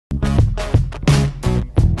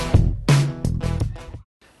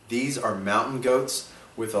These are mountain goats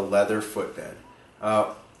with a leather footbed.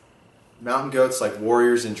 Mountain goats like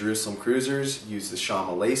Warriors and Jerusalem Cruisers use the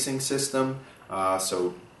Shamma Lacing System.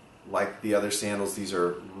 So like the other sandals, these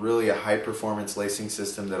are really a high performance lacing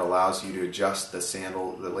system that allows you to adjust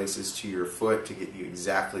the laces to your foot to get you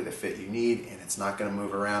exactly the fit you need, and it's not going to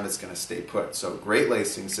move around, it's going to stay put. So great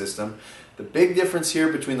lacing system. The big difference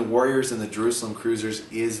here between the Warriors and the Jerusalem Cruisers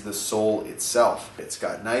is the sole itself. It's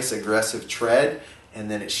got nice aggressive tread, and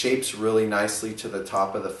then it shapes really nicely to the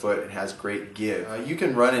top of the foot. It has great give. You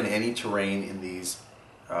can run in any terrain in these,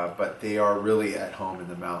 but they are really at home in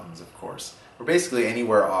the mountains, of course. Or basically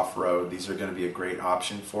anywhere off-road, these are going to be a great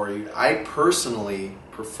option for you. I personally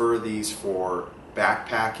prefer these for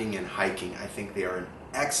backpacking and hiking. I think they are an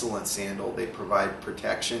excellent sandal. They provide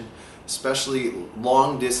protection, especially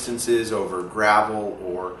long distances over gravel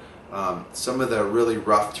or some of the really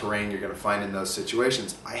rough terrain you're going to find in those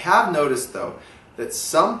situations. I have noticed though that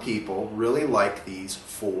some people really like these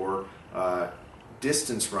for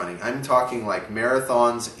distance running. I'm talking like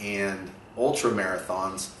marathons and ultra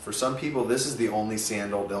marathons. For some people, this is the only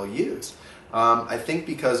sandal they'll use. I think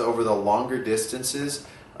because over the longer distances,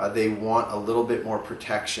 they want a little bit more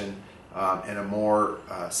protection and a more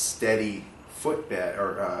steady footbed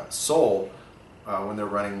or sole when they're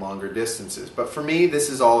running longer distances. But for me, this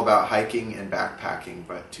is all about hiking and backpacking,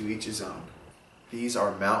 but to each his own. These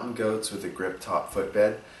are mountain goats with a grip top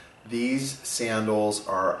footbed. These sandals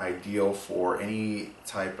are ideal for any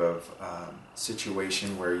type of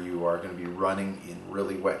situation where you are going to be running in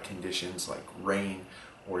really wet conditions like rain,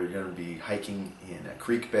 or you're going to be hiking in a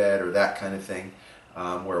creek bed or that kind of thing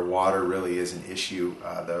where water really is an issue.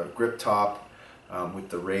 The grip top with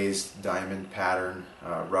the raised diamond pattern,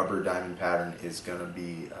 rubber diamond pattern, is going to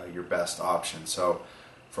be your best option. So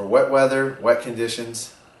for wet weather, wet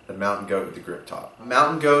conditions, the mountain goat with the grip top.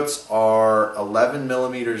 Mountain goats are 11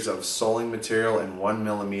 millimeters of soling material and 1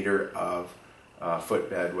 millimeter of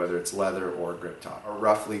footbed, whether it's leather or grip top, or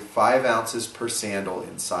roughly 5 ounces per sandal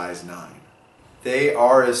in size 9. They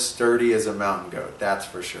are as sturdy as a mountain goat, that's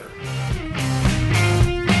for sure.